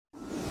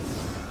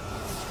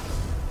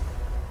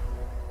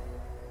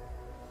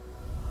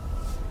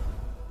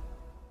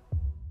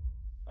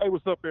Hey,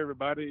 what's up,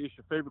 everybody? It's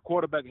your favorite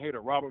quarterback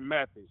hater, Robert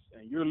Mathis,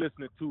 and you're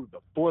listening to the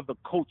For the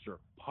Culture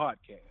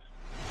podcast.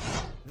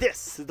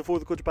 This is the For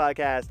the Culture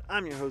podcast.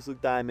 I'm your host,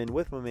 Luke Diamond,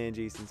 with my man,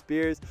 Jason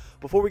Spears.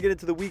 Before we get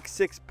into the Week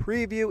 6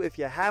 preview, if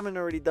you haven't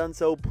already done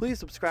so, please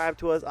subscribe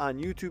to us on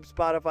YouTube,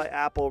 Spotify,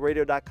 Apple,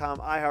 Radio.com,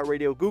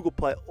 iHeartRadio, Google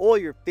Play, all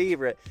your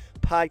favorite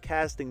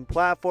podcasting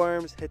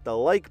platforms. Hit the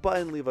like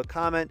button, leave a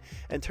comment,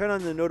 and turn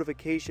on the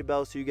notification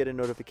bell so you get a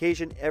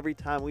notification every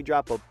time we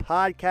drop a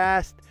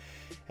podcast.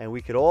 And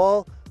we could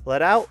all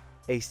let out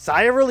a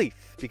sigh of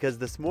relief, because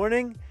this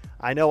morning,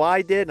 I know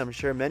I did, and I'm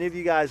sure many of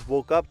you guys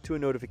woke up to a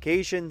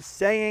notification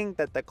saying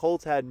that the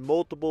Colts had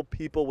multiple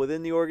people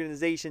within the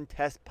organization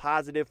test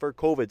positive for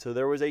COVID. So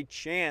there was a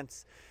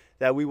chance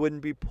that we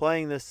wouldn't be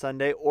playing this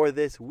Sunday or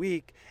this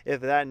week if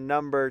that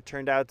number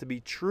turned out to be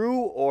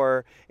true,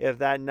 or if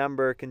that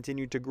number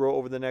continued to grow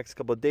over the next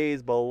couple of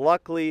days. But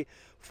luckily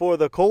for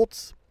the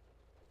Colts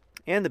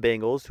and the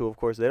Bengals, who, of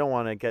course, they don't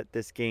want to get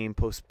this game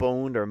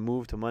postponed or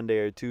moved to Monday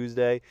or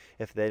Tuesday.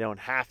 If they don't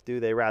have to,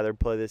 they rather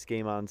play this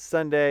game on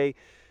Sunday.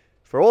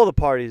 For all the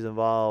parties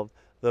involved,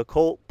 the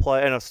Colt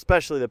play, and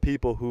especially the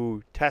people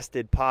who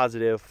tested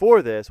positive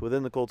for this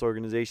within the Colts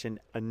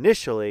organization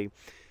initially,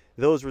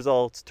 those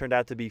results turned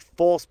out to be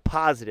false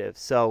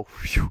positives. So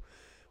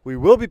we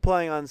will be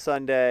playing on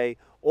Sunday.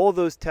 All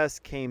those tests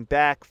came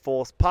back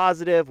false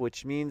positive,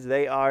 which means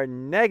they are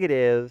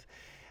negative.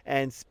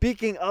 And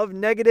speaking of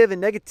negative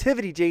and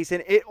negativity,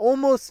 Jason, it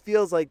almost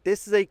feels like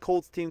this is a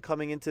Colts team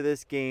coming into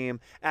this game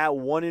at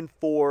 1-4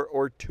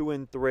 or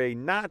 2-3,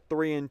 not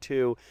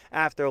 3-2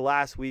 after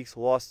last week's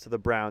loss to the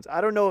Browns. I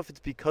don't know if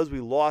it's because we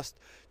lost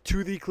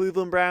to the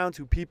Cleveland Browns,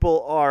 who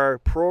people are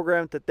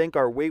programmed to think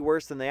are way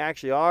worse than they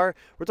actually are.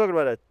 We're talking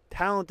about a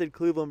talented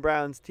Cleveland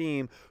Browns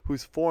team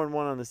who's 4-1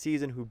 on the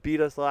season, who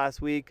beat us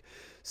last week.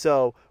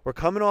 So we're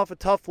coming off a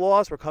tough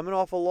loss. We're coming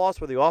off a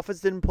loss where the offense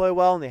didn't play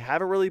well, and they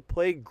haven't really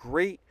played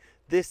great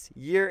this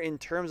year in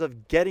terms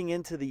of getting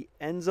into the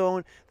end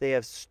zone. They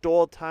have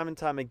stalled time and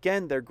time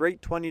again. They're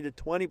great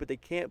 20-20, but they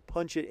can't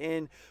punch it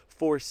in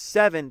for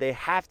 7. They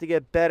have to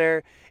get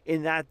better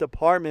in that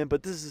department,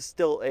 but this is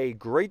still a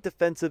great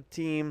defensive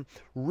team,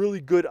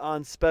 really good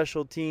on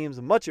special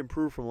teams, much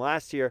improved from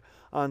last year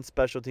on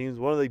special teams,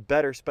 one of the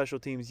better special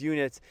teams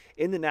units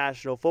in the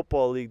National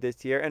Football League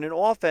this year, and an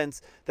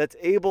offense that's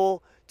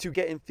able to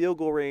get in field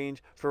goal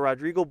range for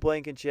Rodrigo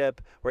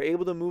Blankenship. We're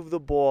able to move the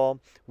ball.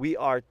 We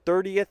are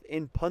 30th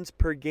in punts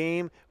per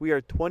game. We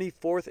are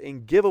 24th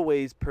in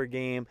giveaways per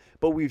game,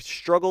 but we've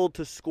struggled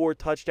to score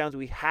touchdowns.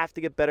 We have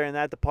to get better in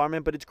that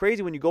department, but it's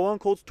crazy when you go on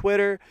Colts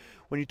Twitter,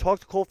 when you talk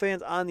to Colt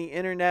fans on the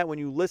internet, when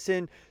you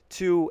listen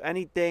to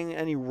anything,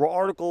 any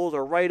articles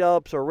or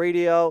write-ups or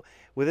radio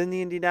within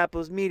the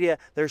Indianapolis media,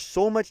 there's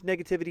so much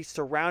negativity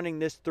surrounding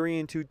this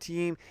 3-2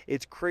 team.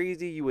 It's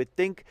crazy. You would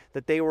think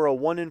that they were a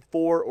 1-4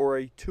 or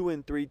a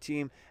 2-3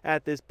 team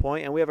at this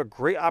point, and we have a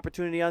great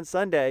opportunity on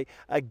Sunday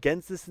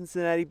against the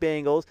Cincinnati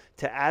Bengals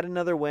to add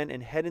another win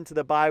and head into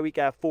the bye week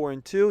at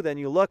 4-2. Then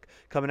you look,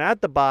 coming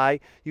out the bye,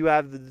 you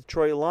have the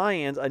Detroit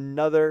Lions,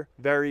 another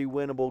very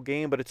winnable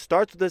game, but it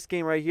starts with this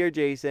game right here,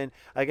 Jason,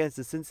 against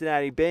the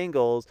Cincinnati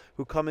Bengals,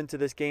 who come into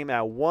this game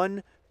at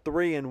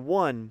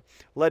 1-3-1,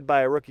 led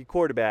by a rookie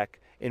quarterback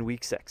in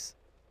Week 6.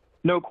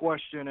 No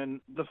question,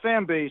 and the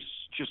fan base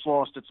just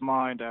lost its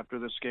mind after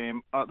this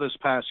game, this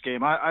past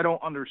game. I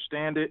don't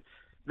understand it.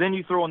 Then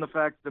you throw in the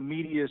fact the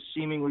media is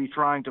seemingly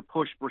trying to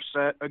push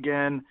Brissett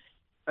again.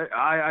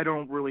 I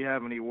don't really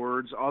have any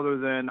words other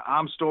than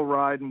I'm still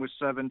riding with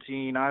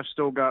 17. I've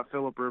still got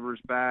Phillip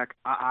Rivers back.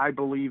 I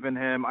believe in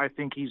him. I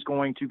think he's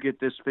going to get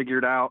this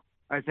figured out.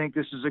 I think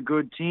this is a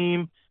good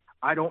team.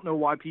 I don't know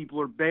why people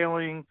are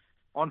bailing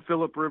on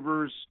Phillip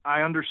Rivers.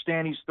 I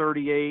understand he's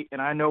 38, and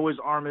I know his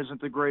arm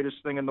isn't the greatest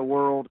thing in the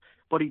world,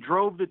 but he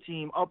drove the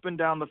team up and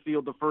down the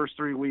field the first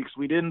 3 weeks.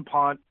 We didn't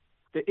punt.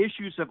 The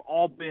issues have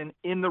all been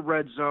in the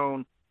red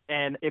zone,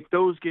 and if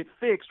those get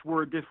fixed,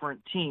 we're a different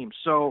team.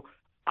 So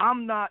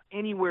I'm not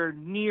anywhere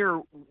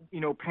near,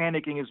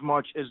 panicking as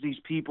much as these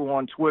people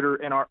on Twitter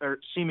and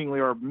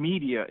seemingly our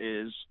media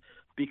is,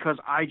 because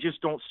I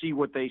just don't see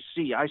what they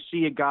see. I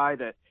see a guy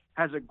that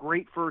has a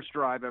great first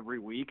drive every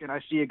week, and I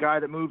see a guy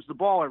that moves the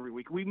ball every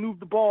week. We move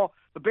the ball.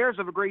 The Bears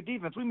have a great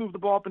defense. We move the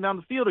ball up and down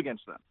the field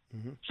against them.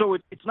 Mm-hmm. So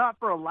it's not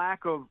for a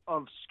lack of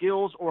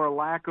skills or a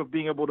lack of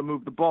being able to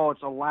move the ball.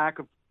 It's a lack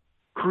of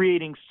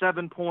creating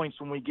 7 points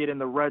when we get in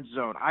the red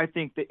zone. I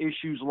think the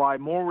issues lie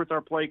more with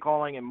our play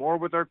calling and more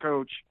with our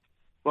coach,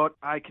 but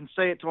I can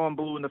say it till I'm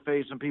blue in the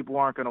face and people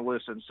aren't going to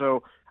listen.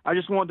 So I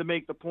just wanted to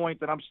make the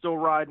point that I'm still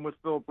riding with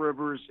Phillip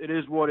Rivers. It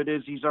is what it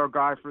is. He's our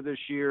guy for this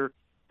year.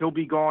 He'll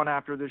be gone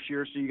after this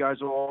year, so you guys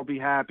will all be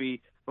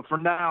happy. But for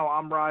now,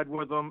 I'm riding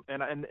with him,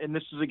 and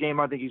this is a game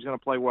I think he's going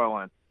to play well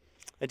in.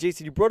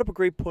 Jason, you brought up a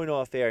great point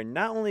off air.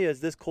 Not only has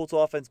this Colts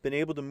offense been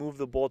able to move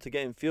the ball to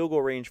get in field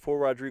goal range for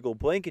Rodrigo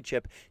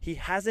Blankenship, he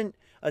hasn't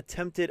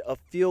attempted a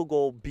field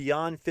goal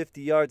beyond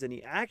 50 yards, and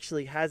he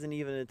actually hasn't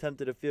even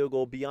attempted a field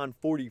goal beyond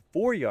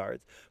 44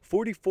 yards.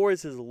 44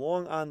 is his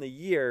long on the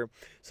year,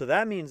 so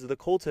that means the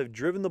Colts have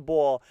driven the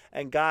ball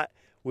and got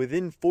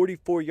within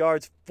 44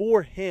 yards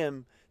for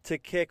him to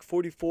kick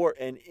 44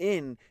 and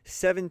in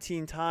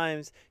 17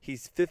 times.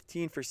 He's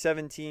 15 for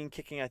 17,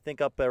 kicking I think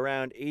up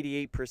around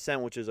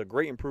 88%, which is a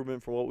great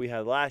improvement from what we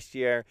had last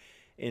year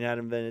in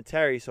Adam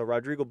Vinatieri. So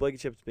Rodrigo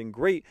Blankenship's been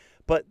great,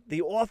 but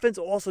the offense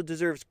also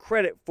deserves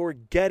credit for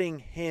getting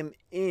him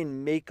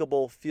in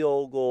makeable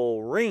field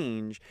goal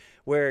range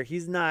where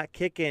he's not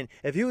kicking.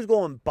 If he was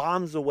going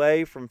bombs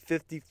away from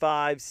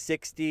 55,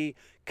 60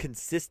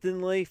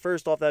 consistently,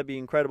 first off, that'd be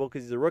incredible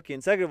because he's a rookie.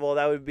 And second of all,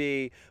 that would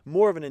be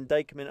more of an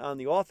indictment on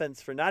the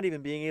offense for not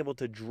even being able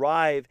to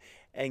drive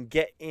and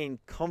get in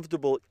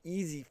comfortable,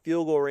 easy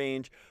field goal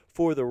range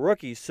for the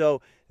rookie.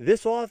 So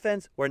this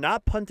offense, we're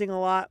not punting a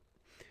lot.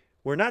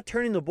 We're not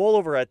turning the ball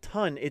over a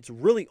ton. It's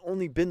really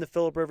only been the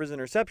Phillip Rivers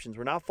interceptions.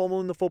 We're not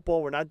fumbling the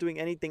football. We're not doing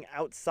anything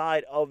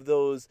outside of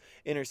those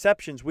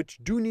interceptions, which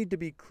do need to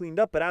be cleaned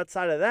up. But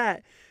outside of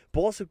that,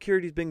 ball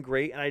security's been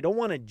great, and I don't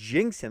want to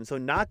jinx him, so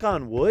knock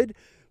on wood.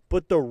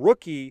 But the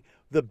rookie,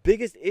 the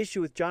biggest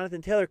issue with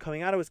Jonathan Taylor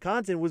coming out of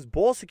Wisconsin was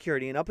ball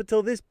security. And up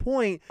until this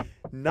point,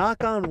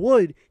 knock on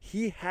wood,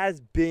 he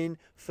has been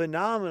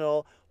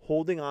phenomenal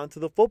holding on to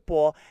the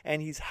football,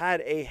 and he's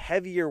had a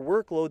heavier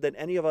workload than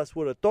any of us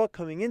would have thought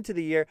coming into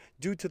the year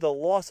due to the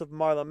loss of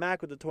Marlon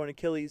Mack with the torn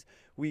Achilles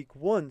week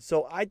 1.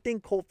 So I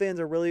think Colt fans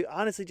are really,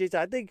 honestly, Jason,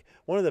 I think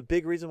one of the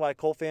big reasons why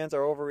Colt fans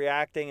are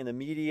overreacting and the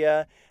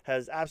media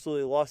has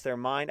absolutely lost their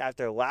mind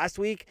after last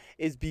week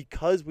is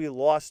because we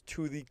lost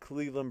to the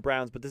Cleveland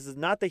Browns. But this is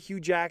not the Hugh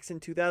Jackson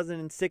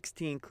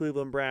 2016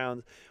 Cleveland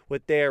Browns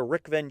with their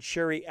Rick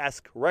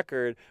Venturi-esque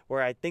record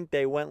where I think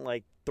they went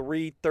like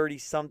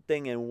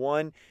 330-something and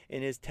 1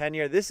 in his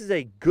tenure. This is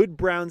a good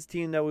Browns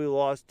team that we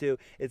lost to.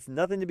 It's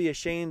nothing to be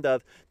ashamed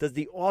of. Does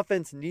the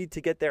offense need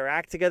to get their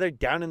act together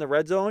down in the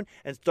red zone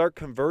and start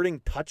converting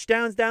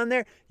touchdowns down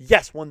there?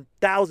 Yes,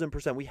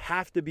 1,000%. We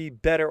have to be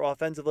better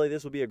offensively.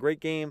 This will be a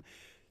great game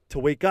to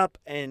wake up,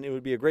 and it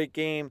would be a great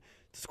game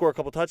to score a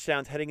couple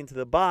touchdowns heading into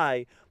the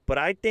bye. But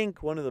I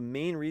think one of the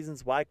main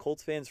reasons why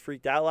Colts fans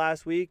freaked out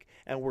last week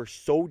and were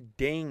so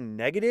dang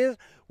negative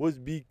was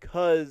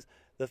because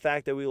the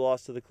fact that we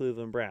lost to the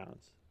Cleveland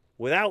Browns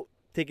without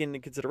taking into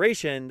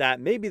consideration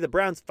that maybe the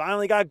Browns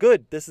finally got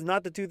good. This is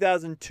not the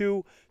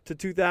 2002 to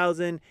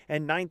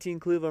 2019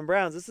 Cleveland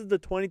Browns. This is the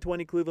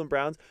 2020 Cleveland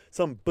Browns.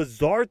 Some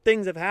bizarre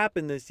things have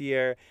happened this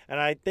year,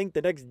 and I think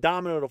the next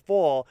domino to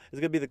fall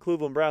is going to be the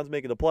Cleveland Browns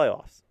making the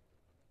playoffs.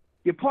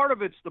 Yeah, part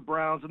of it's the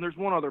Browns, and there's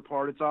one other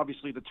part. It's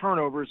obviously the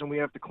turnovers, and we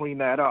have to clean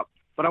that up.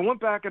 But I went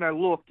back and I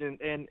looked,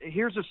 and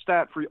here's a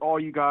stat for all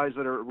you guys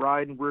that are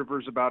riding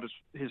Rivers about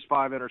his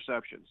 5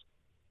 interceptions.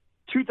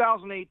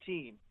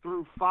 2018,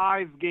 through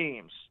 5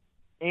 games,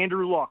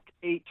 Andrew Luck,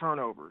 8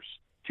 turnovers.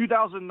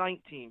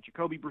 2019,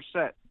 Jacoby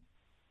Brissett,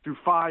 through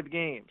 5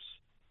 games,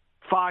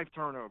 5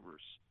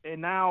 turnovers. And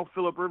now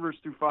Phillip Rivers,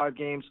 through 5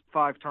 games,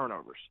 5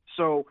 turnovers.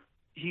 So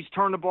he's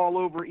turned the ball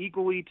over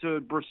equally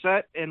to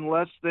Brissett and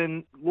less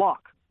than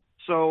Luck.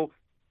 So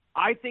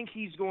I think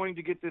he's going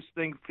to get this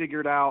thing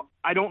figured out.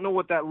 I don't know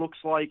what that looks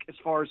like as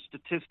far as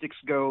statistics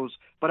goes,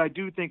 but I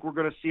do think we're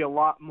going to see a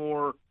lot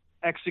more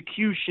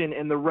execution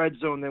in the red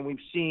zone than we've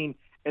seen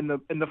in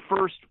the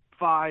first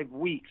 5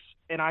 weeks.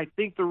 And I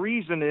think the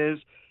reason is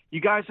you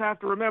guys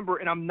have to remember,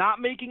 and I'm not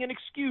making an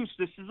excuse,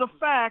 this is a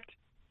fact,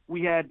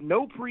 we had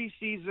no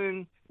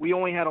preseason, we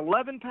only had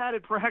 11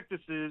 padded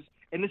practices,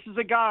 and this is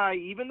a guy,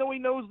 even though he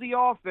knows the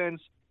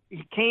offense,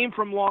 he came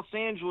from Los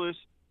Angeles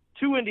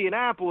to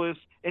Indianapolis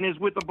and is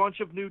with a bunch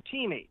of new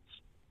teammates.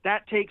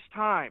 That takes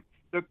time.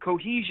 The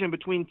cohesion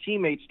between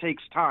teammates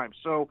takes time.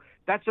 So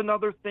that's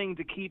another thing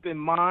to keep in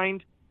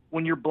mind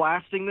when you're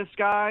blasting this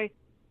guy.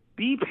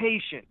 Be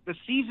patient. The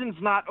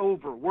season's not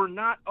over. We're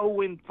not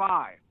 0-5.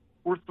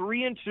 We're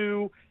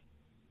 3-2. It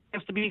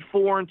has to be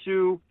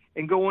 4-2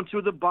 and go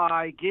into the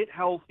bye, get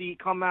healthy,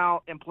 come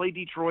out and play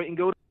Detroit and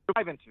go to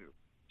 5-2.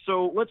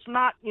 So let's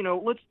not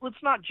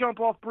jump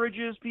off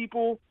bridges,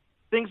 people.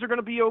 Things are going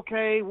to be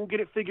okay. We'll get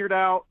it figured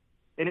out,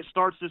 and it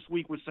starts this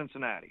week with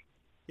Cincinnati.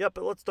 Yep,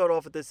 but let's start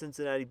off with the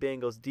Cincinnati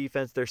Bengals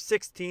defense. They're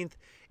 16th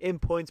in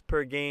points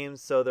per game,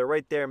 so they're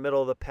right there,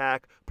 middle of the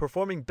pack,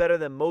 performing better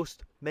than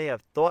most may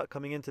have thought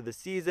coming into the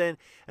season,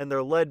 and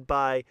they're led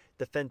by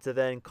defensive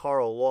end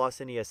Carl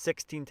Lawson. He has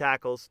 16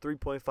 tackles,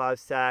 3.5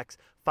 sacks,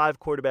 5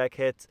 quarterback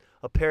hits,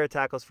 a pair of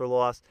tackles for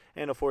loss,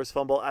 and a forced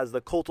fumble as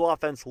the Colts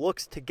offense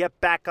looks to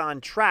get back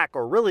on track,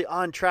 or really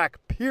on track,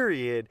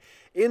 period,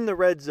 in the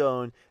red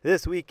zone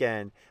this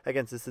weekend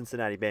against the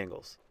Cincinnati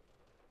Bengals.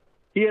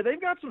 Yeah,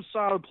 they've got some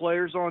solid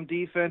players on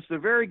defense. They're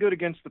very good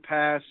against the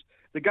pass.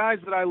 The guys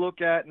that I look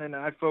at and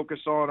I focus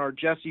on are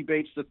Jesse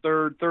Bates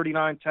III,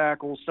 39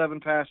 tackles, 7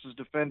 passes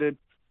defended,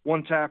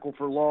 1 tackle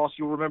for loss.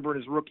 You'll remember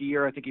in his rookie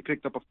year, I think he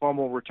picked up a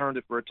fumble and returned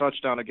it for a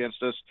touchdown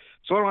against us.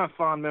 So I don't have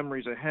fond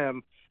memories of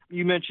him.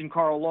 You mentioned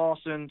Carl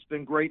Lawson. It's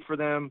been great for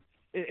them.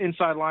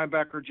 Inside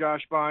linebacker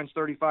Josh Bynes,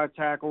 35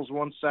 tackles,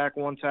 1 sack,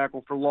 1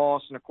 tackle for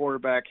loss, and a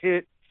quarterback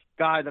hit.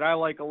 Guy that I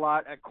like a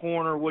lot at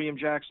corner, William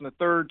Jackson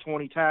III,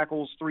 20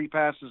 tackles, 3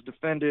 passes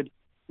defended,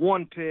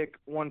 1 pick,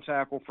 1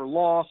 tackle for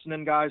loss. And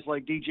then guys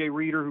like DJ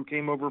Reader, who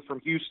came over from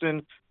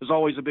Houston, is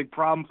always a big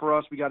problem for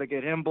us. We got to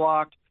get him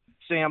blocked.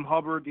 Sam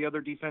Hubbard, the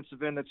other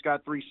defensive end that's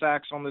got 3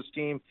 sacks on this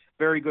team,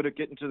 very good at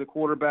getting to the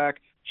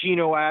quarterback.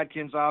 Geno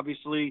Atkins,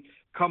 obviously,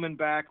 coming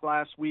back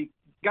last week.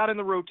 Got in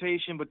the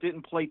rotation but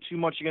didn't play too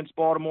much against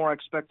Baltimore. I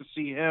expect to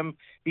see him.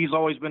 He's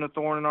always been a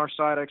thorn in our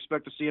side. I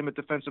expect to see him at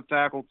defensive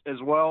tackle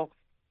as well.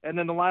 And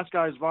then the last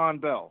guy is Von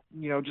Bell,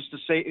 just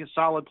a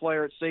solid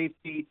player at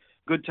safety,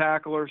 good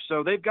tackler.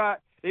 So they've got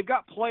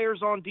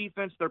players on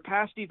defense. Their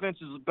pass defense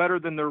is better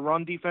than their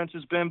run defense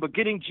has been, but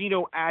getting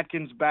Geno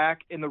Atkins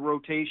back in the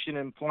rotation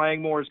and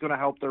playing more is going to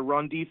help their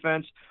run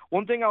defense.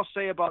 One thing I'll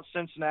say about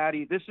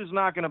Cincinnati, this is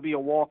not going to be a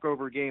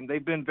walkover game.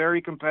 They've been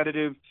very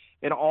competitive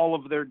in all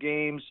of their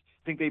games.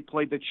 I think they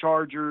played the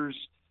Chargers.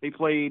 They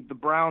played the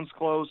Browns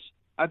close.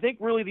 I think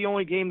really the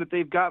only game that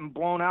they've gotten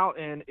blown out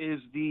in is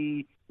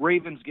the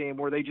Ravens game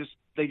where they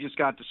just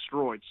got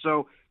destroyed.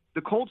 So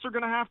the Colts are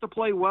going to have to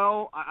play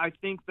well. I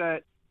think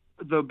that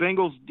the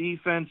Bengals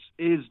defense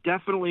is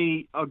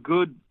definitely a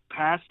good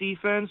pass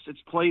defense.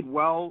 It's played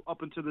well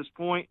up until this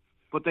point,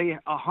 but they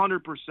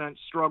 100%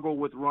 struggle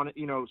with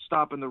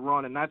stopping the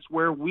run. And that's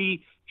where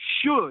we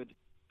should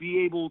be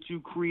able to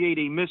create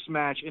a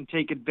mismatch and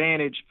take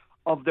advantage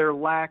of their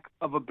lack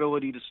of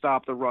ability to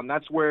stop the run.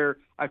 That's where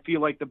I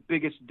feel like the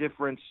biggest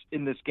difference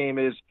in this game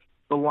is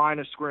the line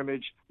of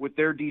scrimmage with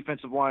their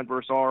defensive line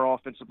versus our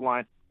offensive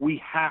line.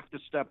 We have to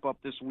step up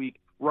this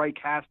week. Reich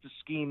has to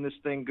scheme this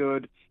thing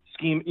good,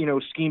 scheme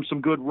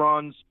some good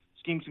runs,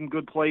 scheme some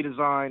good play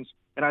designs,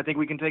 and I think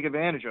we can take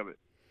advantage of it.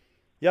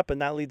 Yep,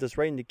 and that leads us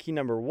right into key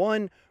number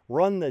 1,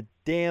 run the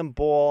damn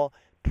ball.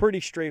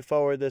 Pretty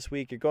straightforward this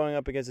week. You're going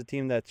up against a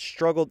team that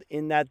struggled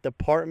in that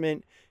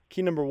department.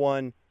 Key number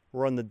 1,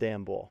 run the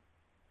damn ball.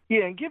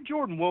 Yeah, and give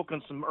Jordan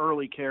Wilkins some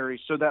early carries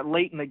so that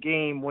late in the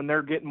game when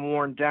they're getting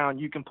worn down,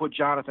 you can put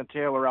Jonathan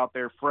Taylor out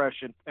there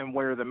fresh and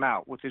wear them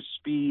out with his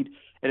speed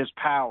and his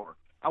power.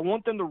 I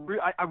want them to.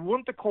 I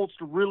want the Colts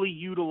to really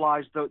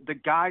utilize the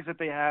guys that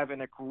they have in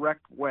a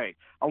correct way.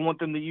 I want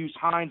them to use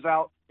Hines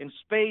out in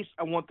space.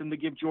 I want them to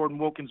give Jordan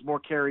Wilkins more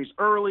carries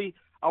early.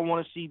 I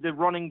want to see the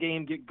running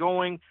game get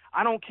going.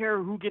 I don't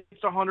care who gets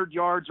 100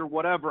 yards or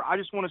whatever. I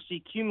just want to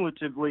see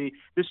cumulatively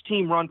this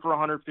team run for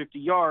 150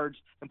 yards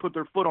and put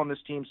their foot on this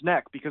team's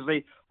neck because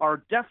they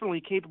are definitely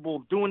capable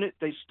of doing it.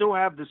 They still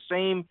have the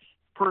same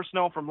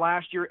personnel from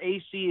last year.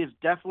 AC is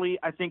definitely,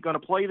 I think, going to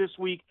play this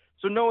week.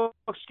 So no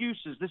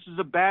excuses. This is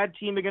a bad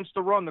team against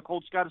the run. The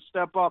Colts got to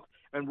step up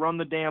and run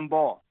the damn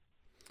ball.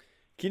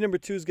 Key number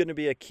 2 is going to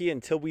be a key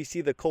until we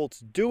see the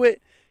Colts do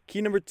it. Key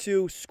number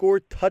 2,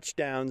 score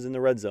touchdowns in the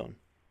red zone.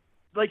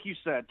 Like you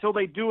said, till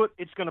they do it,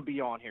 it's going to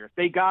be on here.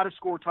 They got to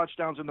score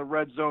touchdowns in the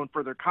red zone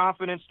for their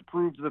confidence to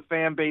prove to the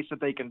fan base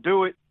that they can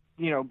do it.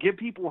 Give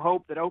people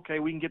hope that, okay,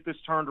 we can get this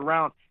turned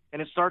around.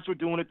 And it starts with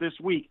doing it this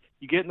week.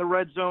 You get in the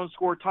red zone,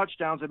 score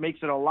touchdowns. It makes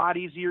it a lot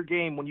easier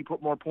game when you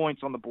put more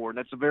points on the board.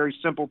 That's a very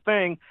simple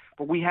thing,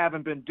 but we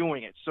haven't been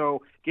doing it.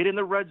 So get in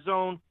the red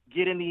zone,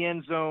 get in the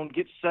end zone,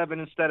 get 7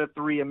 instead of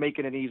 3, and make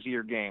it an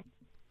easier game.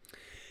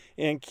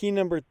 And key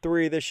number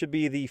 3, this should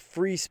be the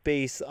free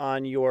space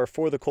on your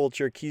For the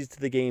Culture Keys to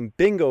the Game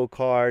bingo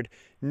card.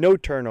 No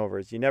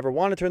turnovers. You never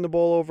want to turn the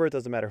ball over. It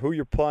doesn't matter who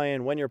you're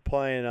playing, when you're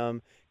playing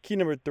them. Key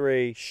number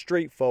 3,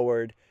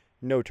 straightforward,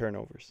 no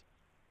turnovers.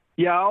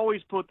 Yeah, I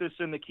always put this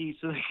in the keys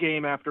to the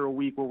game after a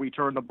week where we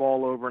turn the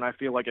ball over and I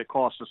feel like it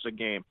costs us a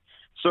game.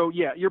 So,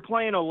 yeah, you're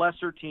playing a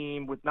lesser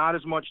team with not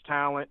as much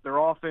talent. Their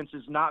offense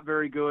is not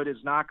very good,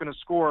 is not going to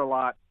score a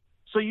lot.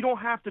 So you don't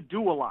have to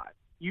do a lot.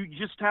 You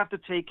just have to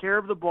take care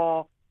of the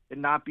ball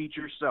and not beat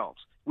yourselves.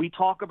 We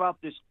talk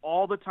about this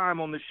all the time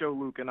on the show,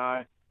 Luke and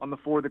I, on the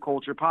For the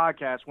Culture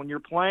podcast. When you're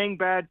playing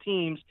bad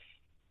teams,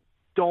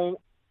 don't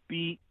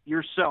beat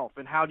yourself.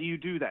 And how do you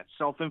do that?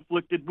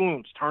 Self-inflicted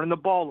wounds, turning the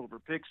ball over,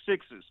 pick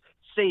sixes,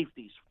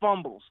 safeties,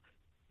 fumbles,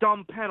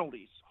 dumb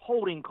penalties,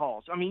 holding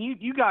calls. I mean,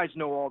 you guys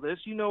know all this.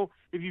 You know,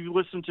 if you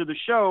listen to the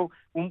show,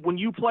 when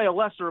you play a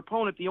lesser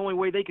opponent, the only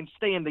way they can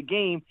stay in the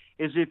game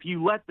is if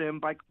you let them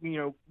by,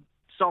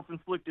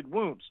 self-inflicted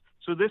wounds.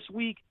 So this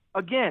week,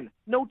 again,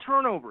 no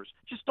turnovers.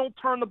 Just don't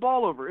turn the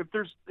ball over. If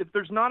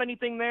there's not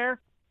anything there,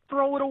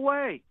 throw it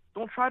away.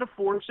 Don't try to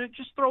force it.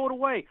 Just throw it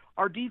away.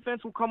 Our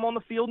defense will come on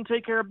the field and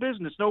take care of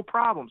business. No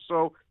problem.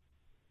 So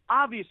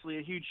obviously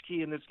a huge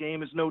key in this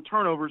game is no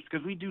turnovers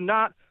because we do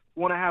not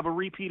want to have a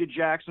repeat of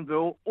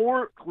Jacksonville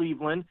or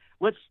Cleveland.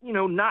 Let's,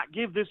 not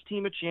give this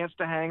team a chance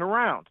to hang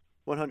around.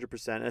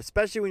 100%.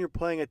 Especially when you're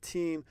playing a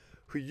team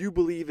who you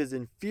believe is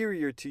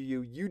inferior to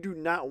you, you do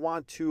not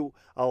want to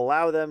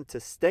allow them to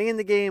stay in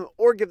the game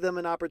or give them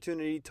an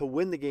opportunity to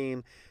win the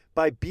game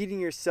by beating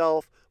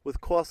yourself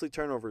with costly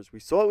turnovers. We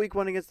saw it week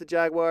 1 against the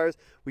Jaguars.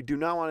 We do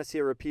not want to see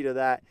a repeat of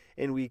that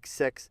in week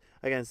 6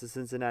 against the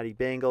Cincinnati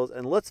Bengals.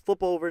 And let's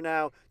flip over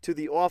now to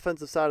the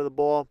offensive side of the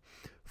ball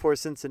for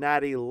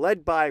Cincinnati,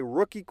 led by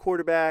rookie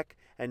quarterback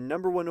and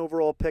number 1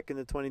 overall pick in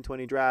the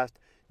 2020 draft,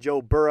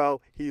 Joe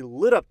Burrow. He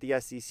lit up the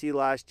SEC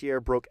last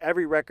year, broke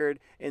every record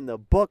in the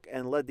book,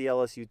 and led the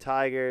LSU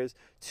Tigers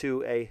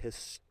to a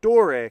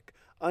historic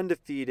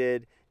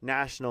undefeated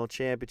national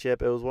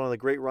championship. It was one of the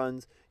great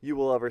runs you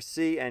will ever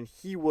see, and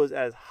he was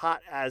as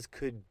hot as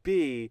could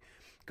be,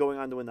 going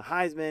on to win the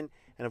Heisman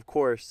and, of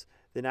course,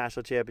 the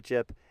national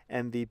championship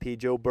MVP.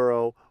 Joe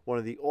Burrow, one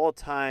of the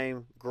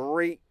all-time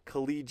great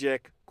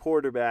collegiate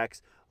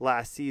quarterbacks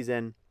last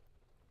season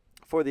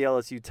for the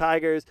LSU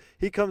Tigers.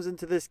 He comes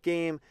into this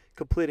game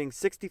completing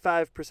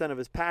 65% of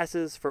his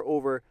passes for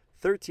over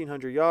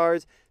 1,300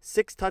 yards,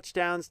 6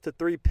 touchdowns to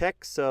 3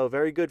 picks, so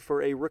very good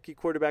for a rookie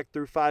quarterback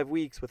through 5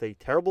 weeks with a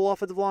terrible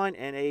offensive line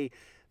and a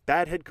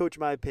bad head coach, in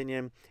my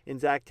opinion, in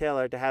Zach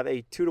Taylor, to have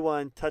a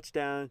 2-to-1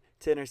 touchdown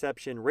to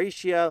interception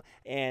ratio,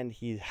 and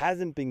he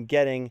hasn't been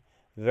getting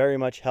very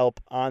much help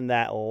on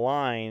that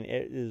line.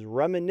 It is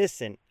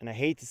reminiscent, and I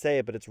hate to say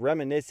it, but it's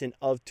reminiscent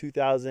of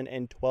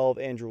 2012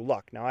 Andrew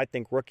Luck. Now, I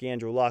think rookie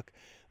Andrew Luck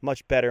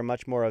much better,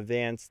 much more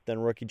advanced than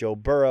rookie Joe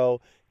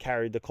Burrow,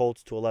 carried the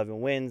Colts to 11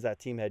 wins. That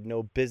team had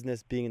no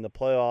business being in the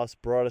playoffs,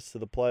 brought us to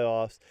the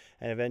playoffs,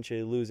 and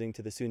eventually losing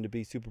to the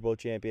soon-to-be Super Bowl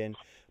champion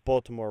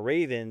Baltimore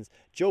Ravens.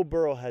 Joe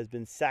Burrow has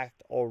been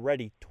sacked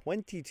already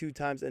 22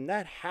 times, and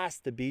that has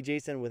to be,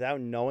 Jason,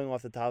 without knowing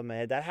off the top of my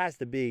head, that has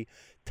to be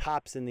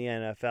tops in the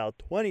NFL.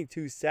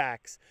 22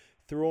 sacks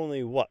through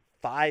only,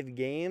 5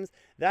 games?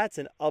 That's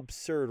an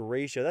absurd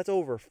ratio. That's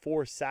over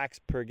 4 sacks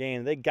per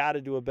game. They got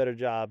to do a better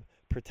job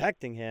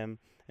protecting him,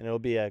 and it'll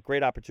be a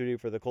great opportunity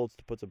for the Colts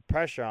to put some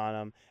pressure on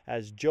him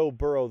as Joe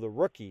Burrow, the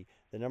rookie,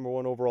 the number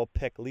 1 overall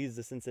pick, leads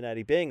the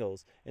Cincinnati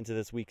Bengals into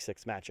this Week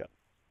 6 matchup.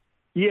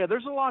 Yeah,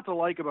 there's a lot to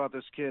like about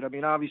this kid. I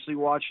mean, obviously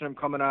watching him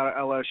coming out of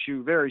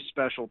LSU, very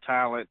special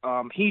talent.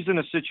 He's in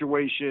a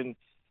situation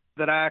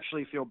that I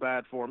actually feel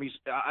bad for him.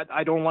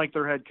 I don't like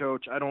their head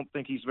coach. I don't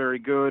think he's very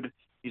good.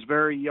 He's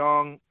very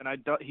young, and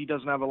he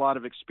doesn't have a lot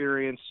of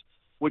experience,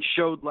 which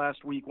showed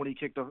last week when he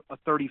kicked a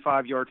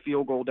 35-yard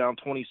field goal down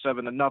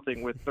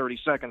 27-0 with 30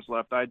 seconds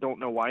left. I don't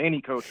know why any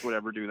coach would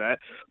ever do that,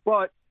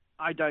 but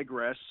I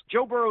digress.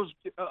 Joe Burrow's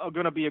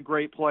going to be a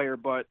great player,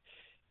 but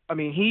I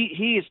mean,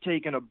 he has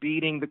taken a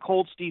beating. The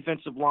Colts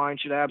defensive line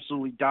should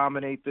absolutely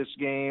dominate this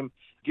game,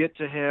 get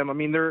to him. I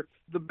mean, the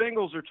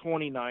Bengals are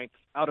 29th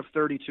out of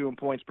 32 in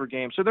points per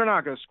game, so they're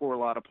not going to score a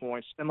lot of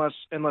points unless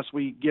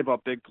we give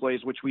up big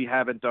plays, which we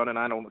haven't done and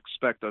I don't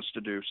expect us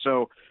to do.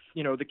 So,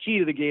 the key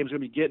to the game is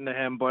going to be getting to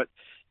him. But,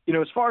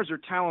 as far as their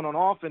talent on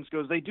offense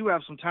goes, they do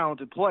have some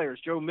talented players.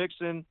 Joe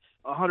Mixon,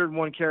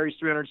 101 carries,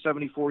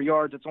 374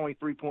 yards. It's only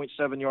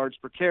 3.7 yards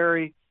per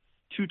carry.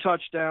 2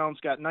 touchdowns,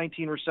 got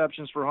 19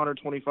 receptions for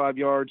 125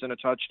 yards and a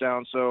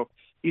touchdown. So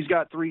he's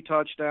got 3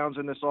 touchdowns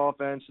in this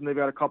offense, and they've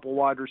got a couple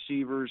wide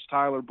receivers.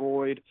 Tyler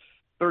Boyd,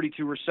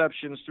 32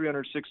 receptions,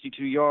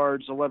 362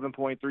 yards,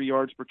 11.3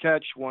 yards per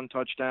catch, 1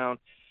 touchdown.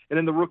 And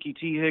then the rookie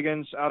T.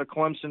 Higgins out of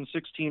Clemson,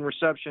 16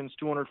 receptions,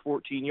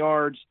 214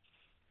 yards,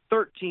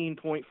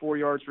 13.4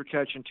 yards per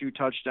catch, and 2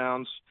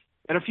 touchdowns.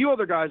 And a few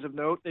other guys of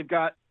note, they've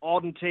got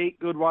Auden Tate,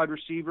 good wide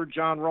receiver,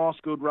 John Ross,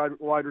 good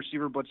wide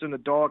receiver, but's in the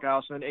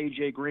doghouse, and then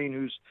A.J. Green,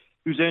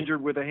 who's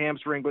injured with a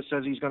hamstring but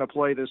says he's going to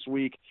play this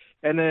week.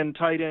 And then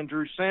tight end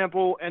Drew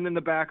Sample, and then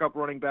the backup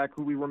running back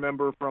who we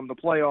remember from the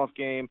playoff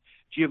game,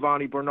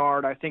 Giovanni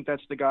Bernard. I think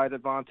that's the guy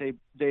that Vontae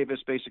Davis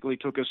basically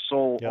took his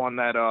soul on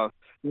that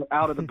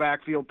out of the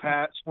backfield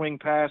swing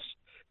pass.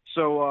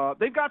 So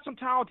they've got some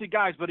talented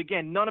guys, but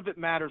again, none of it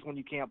matters when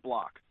you can't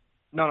block.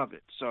 None of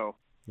it. So.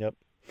 Yep.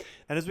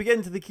 And as we get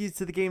into the keys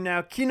to the game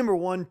now, key number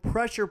 1,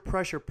 pressure,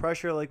 pressure,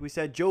 pressure. Like we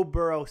said, Joe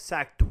Burrow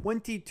sacked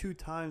 22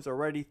 times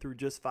already through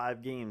just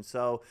 5 games.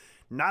 So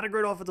not a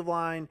great offensive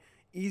line,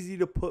 easy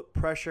to put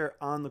pressure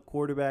on the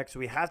quarterback. So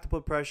we have to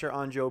put pressure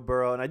on Joe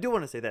Burrow. And I do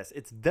want to say this.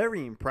 It's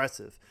very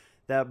impressive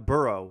that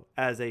Burrow,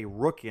 as a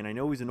rookie, and I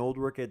know he's an old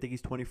rookie. I think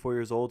he's 24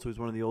 years old, so he's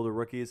one of the older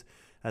rookies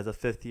as a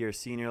 5th-year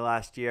senior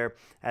last year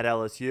at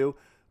LSU.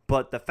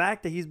 But the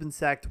fact that he's been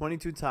sacked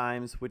 22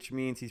 times, which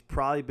means he's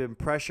probably been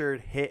pressured,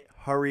 hit,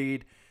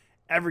 hurried,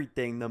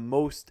 everything the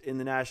most in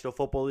the National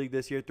Football League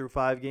this year through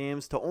 5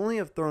 games, to only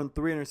have thrown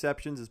 3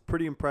 interceptions is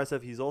pretty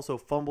impressive. He's also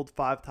fumbled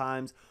 5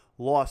 times,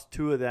 lost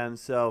 2 of them.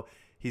 So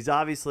he's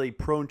obviously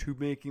prone to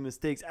making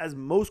mistakes, as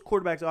most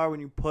quarterbacks are when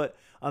you put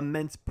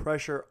immense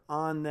pressure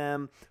on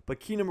them. But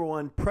key number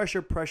 1,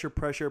 pressure, pressure,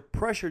 pressure,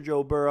 pressure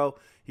Joe Burrow.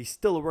 He's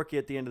still a rookie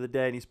at the end of the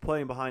day, and he's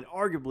playing behind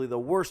arguably the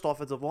worst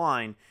offensive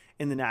line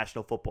in the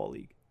National Football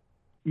League.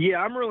 Yeah,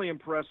 I'm really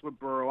impressed with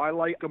Burrow. I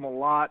like him a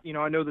lot.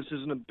 I know this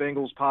isn't a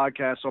Bengals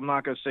podcast, so I'm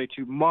not going to say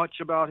too much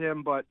about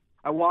him, but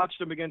I watched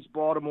him against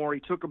Baltimore. He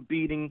took a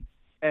beating,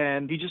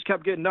 and he just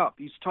kept getting up.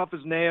 He's tough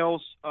as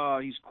nails.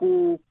 He's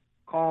cool,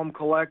 calm,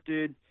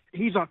 collected.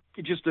 He's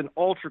just an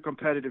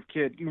ultra-competitive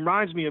kid. He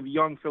reminds me of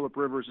young Phillip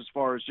Rivers as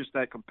far as just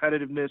that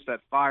competitiveness, that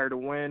fire to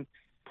win,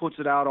 puts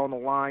it out on the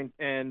line.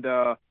 And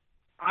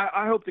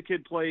I hope the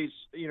kid plays,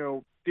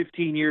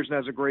 15 years and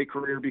has a great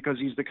career, because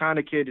he's the kind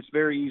of kid it's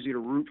very easy to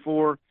root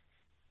for.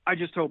 I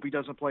just hope he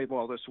doesn't play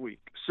well this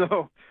week.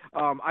 So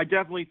I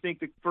definitely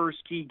think the first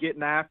key,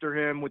 getting after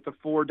him with the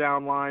 4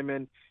 down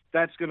linemen,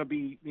 that's going to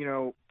be,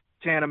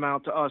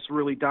 tantamount to us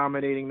really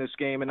dominating this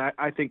game. And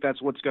I think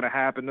that's what's going to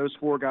happen. Those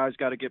 4 guys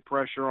got to get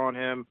pressure on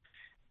him.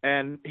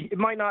 And it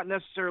might not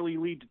necessarily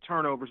lead to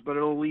turnovers, but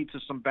it'll lead to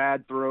some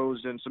bad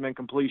throws and some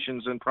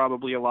incompletions and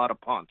probably a lot of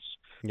punts.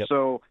 Yep.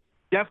 So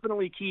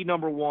definitely key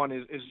number one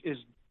is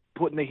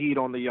putting the heat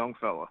on the young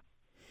fella.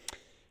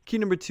 Key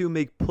number 2,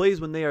 make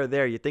plays when they are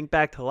there. You think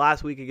back to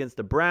last week against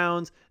the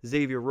Browns.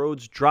 Xavier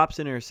Rhodes drops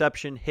an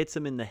interception, hits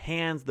him in the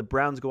hands. The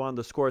Browns go on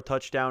to score a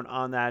touchdown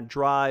on that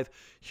drive.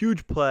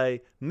 Huge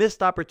play,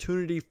 missed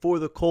opportunity for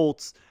the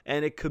Colts,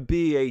 and it could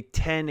be a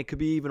 10, it could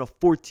be even a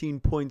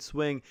 14-point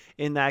swing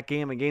in that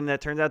game, a game that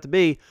turns out to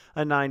be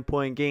a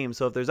 9-point game.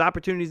 So if there's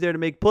opportunities there to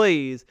make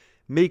plays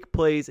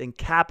and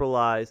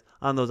capitalize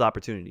on those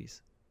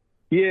opportunities.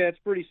 Yeah, it's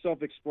pretty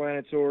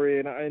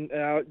self-explanatory, and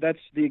that's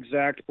the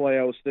exact play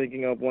I was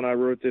thinking of when I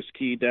wrote this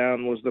key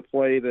down, was the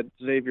play that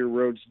Xavier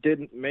Rhodes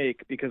didn't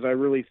make, because I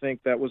really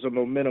think that was a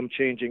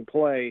momentum-changing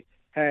play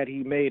had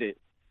he made it.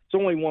 It's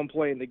only one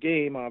play in the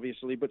game,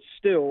 obviously, but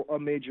still a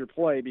major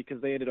play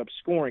because they ended up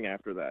scoring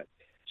after that.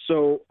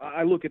 So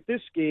I look at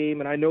this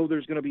game, and I know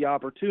there's going to be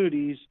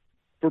opportunities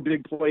for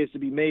big plays to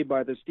be made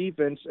by this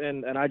defense,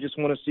 and I just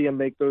want to see them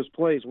make those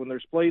plays. When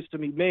there's plays to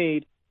be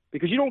made,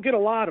 because you don't get a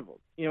lot of them.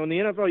 You know, in the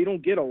NFL, you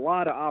don't get a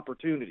lot of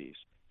opportunities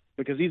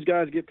because these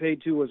guys get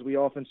paid too, as we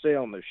often say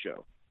on this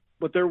show.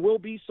 But there will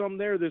be some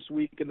there this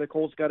week, and the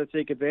Colts got to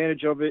take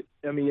advantage of it,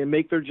 and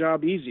make their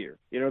job easier.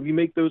 You know, if you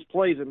make those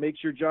plays, it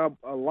makes your job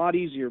a lot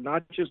easier,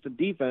 not just the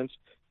defense,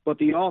 but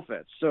the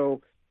offense.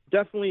 So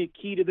definitely a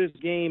key to this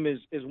game is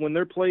when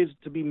there are plays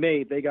to be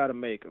made, they got to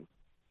make them.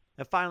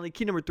 And finally,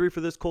 key number 3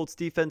 for this Colts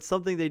defense,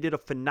 something they did a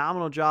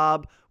phenomenal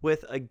job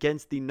with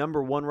against the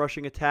number 1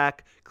 rushing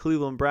attack,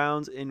 Cleveland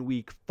Browns, in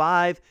Week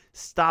 5.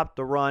 Stop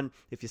the run.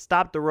 If you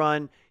stop the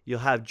run, you'll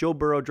have Joe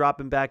Burrow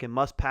dropping back in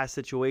must-pass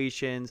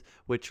situations,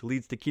 which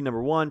leads to key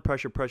number 1,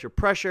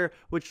 pressure,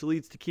 which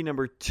leads to key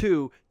number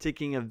 2,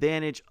 taking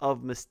advantage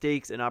of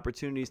mistakes and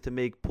opportunities to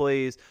make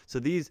plays. So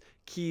these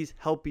keys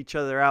help each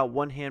other out.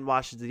 One hand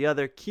washes the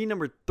other. Key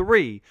number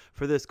 3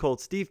 for this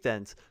Colts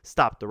defense,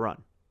 stop the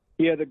run.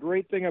 Yeah, the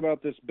great thing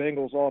about this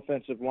Bengals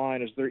offensive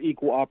line is they're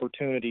equal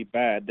opportunity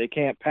bad. They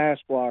can't pass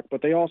block,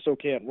 but they also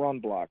can't run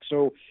block.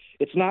 So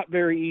it's not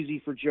very easy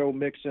for Joe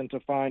Mixon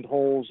to find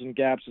holes and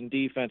gaps in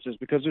defenses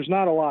because there's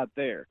not a lot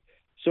there.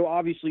 So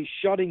obviously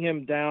shutting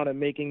him down and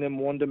making them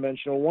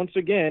one-dimensional, once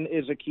again,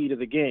 is a key to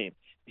the game.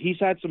 He's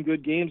had some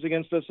good games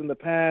against us in the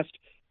past,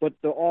 but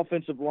the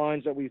offensive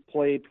lines that we've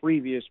played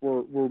previous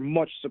were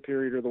much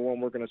superior to the one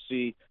we're going to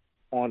see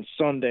on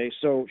Sunday.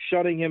 So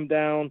shutting him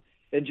down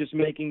and just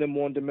making them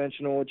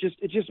one-dimensional,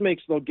 it just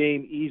makes the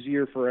game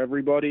easier for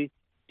everybody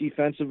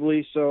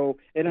defensively. So,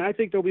 and I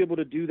think they'll be able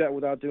to do that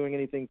without doing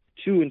anything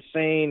too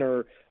insane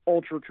or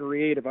ultra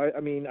creative. I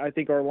mean, I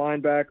think our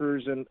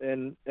linebackers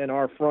and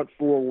our front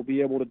four will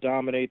be able to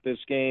dominate this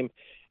game,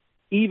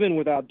 even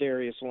without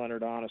Darius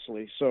Leonard,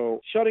 honestly. So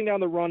shutting down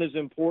the run is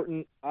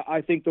important. I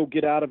think they'll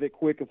get out of it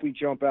quick if we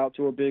jump out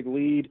to a big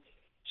lead.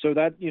 So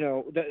that,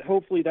 that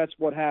hopefully that's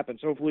what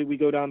happens. Hopefully we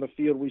go down the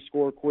field, we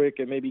score quick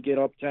and maybe get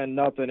up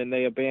 10-0 and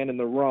they abandon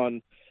the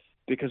run,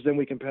 because then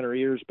we can pin our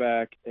ears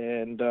back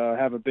and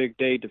have a big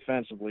day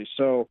defensively.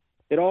 So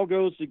it all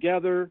goes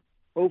together.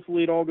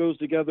 Hopefully it all goes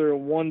together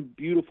in one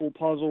beautiful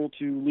puzzle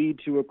to lead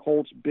to a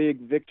Colts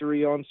big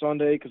victory on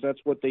Sunday, because that's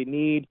what they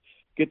need.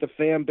 Get the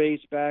fan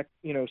base back,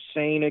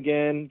 sane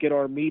again, get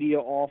our media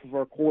off of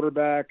our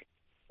quarterback,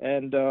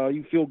 and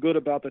you feel good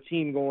about the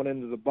team going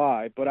into the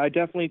bye. But I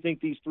definitely think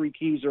these 3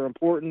 keys are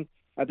important.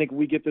 I think if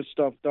we get this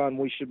stuff done,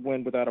 we should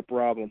win without a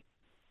problem.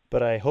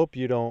 But I hope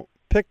you don't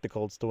pick the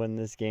Colts to win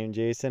this game,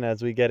 Jason,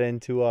 as we get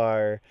into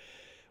our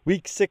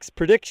Week 6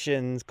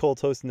 predictions,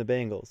 Colts hosting the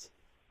Bengals.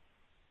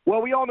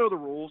 Well, we all know the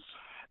rules,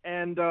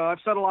 and I've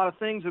said a lot of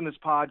things in this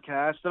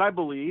podcast that I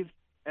believe,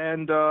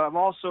 and I've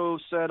also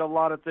said a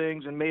lot of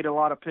things and made a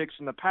lot of picks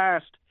in the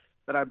past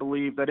that I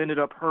believe that ended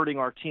up hurting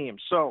our team.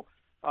 So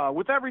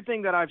with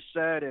everything that I've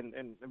said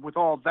and with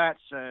all that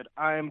said,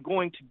 I am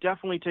going to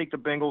definitely take the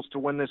Bengals to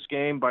win this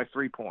game by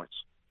 3 points.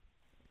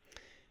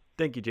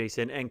 Thank you,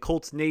 Jason. And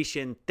Colts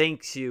Nation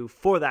thanks you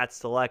for that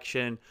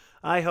selection.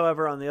 I,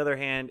 however, on the other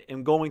hand,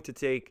 am going to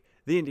take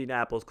the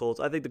Indianapolis Colts.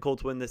 I think the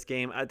Colts win this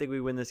game. I think we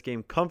win this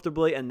game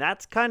comfortably, and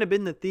that's kind of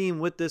been the theme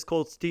with this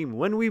Colts team.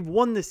 When we've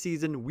won this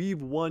season,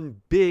 we've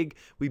won big.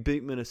 We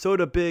beat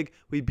Minnesota big.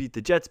 We beat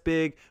the Jets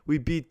big. We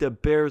beat the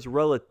Bears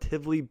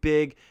relatively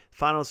big.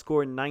 Final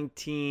score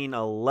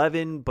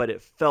 19-11, but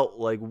it felt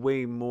like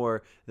way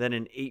more than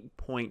an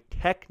 8-point,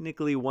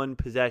 technically one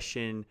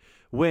possession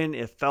win.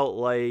 It felt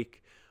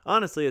like,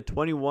 honestly, a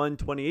 21,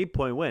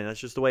 28-point win.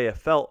 That's just the way it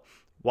felt.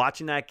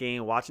 Watching that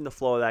game, watching the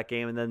flow of that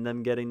game, and then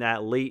them getting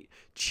that late,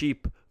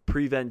 cheap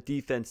prevent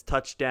defense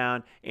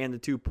touchdown and the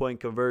 2-point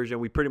conversion.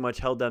 We pretty much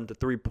held them to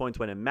 3 points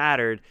when it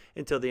mattered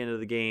until the end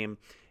of the game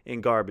in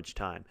garbage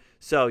time.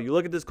 So you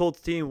look at this Colts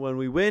team, when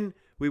we win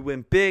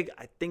big.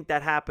 I think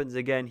that happens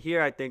again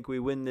here. I think we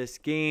win this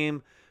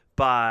game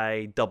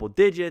by double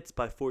digits,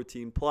 by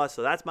 14 plus.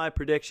 So that's my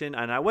prediction.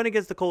 And I went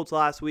against the Colts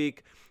last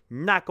week,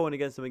 not going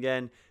against them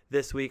again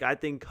this week. I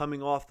think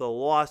coming off the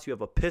loss, you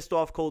have a pissed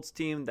off Colts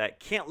team that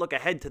can't look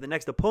ahead to the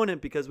next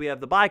opponent because we have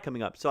the bye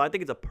coming up. So I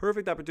think it's a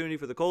perfect opportunity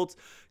for the Colts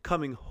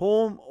coming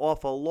home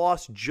off a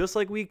loss, just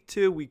like week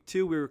 2. Week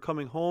 2, we were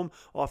coming home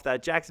off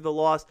that Jacksonville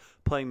loss,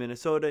 playing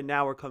Minnesota.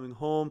 Now we're coming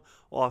home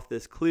off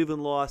this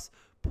Cleveland loss,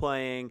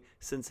 playing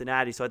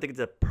Cincinnati. So I think it's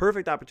a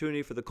perfect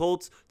opportunity for the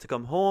Colts to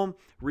come home,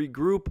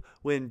 regroup,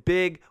 win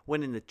big,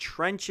 win in the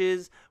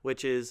trenches,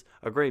 which is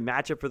a great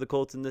matchup for the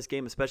Colts in this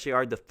game, especially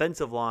our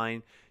defensive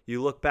line.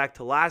 You look back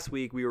to last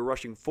week, we were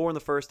rushing 4 in the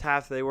first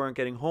half. They weren't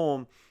getting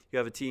home. You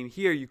have a team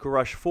here, you can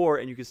rush 4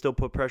 and you can still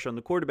put pressure on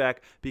the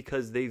quarterback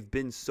because they've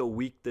been so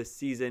weak this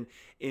season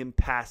in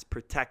pass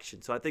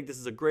protection. So I think this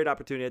is a great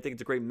opportunity. I think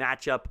it's a great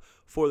matchup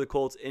for the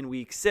Colts in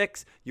week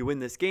 6. You win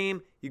this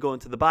game, you go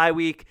into the bye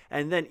week,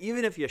 and then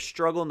even if you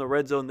struggle in the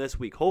red zone this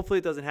week, hopefully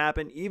it doesn't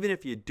happen, even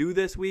if you do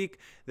this week,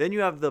 then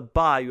you have the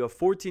bye. You have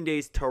 14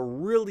 days to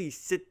really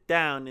sit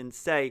down and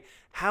say,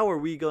 how are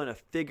we going to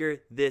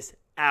figure this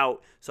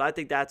out? So I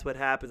think that's what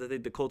happens. I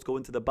think the Colts go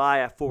into the bye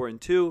at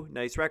 4-2.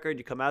 Nice record.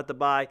 You come out the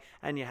bye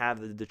and you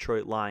have the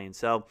Detroit Lions.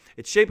 So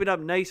it's shaping up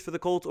nice for the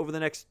Colts over the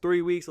next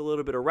 3 weeks. A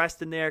little bit of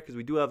rest in there because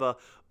we do have a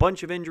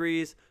bunch of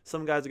injuries.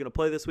 Some guys are going to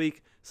play this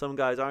week. Some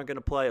guys aren't going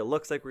to play. It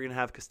looks like we're going to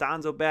have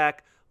Costanzo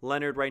back.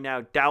 Leonard right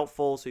now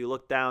doubtful. So you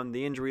look down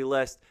the injury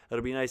list.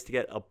 It'll be nice to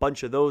get a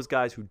bunch of those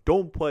guys who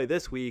don't play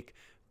this week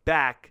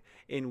back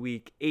in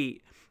week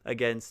 8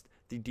 against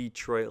the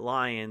Detroit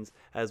Lions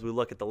as we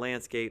look at the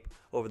landscape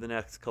over the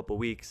next couple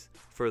weeks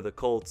for the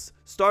Colts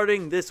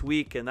starting this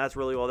week, and that's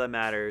really all that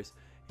matters,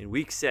 in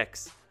week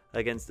 6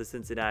 against the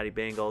Cincinnati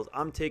Bengals.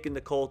 I'm taking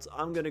the Colts.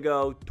 I'm going to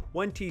go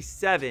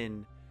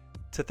 27-13.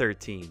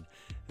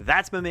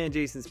 That's my man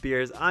Jason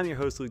Spears. I'm your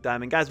host Luke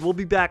Diamond. Guys, we'll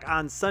be back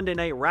on Sunday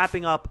night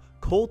wrapping up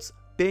Colts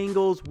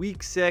Bengals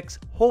week 6.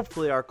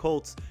 Hopefully our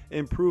Colts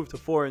improve to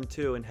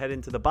 4-2 and head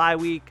into the bye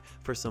week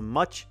for some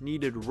much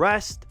needed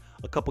rest.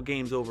 A couple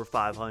games over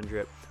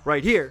 500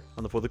 right here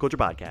on the For the Culture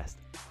podcast.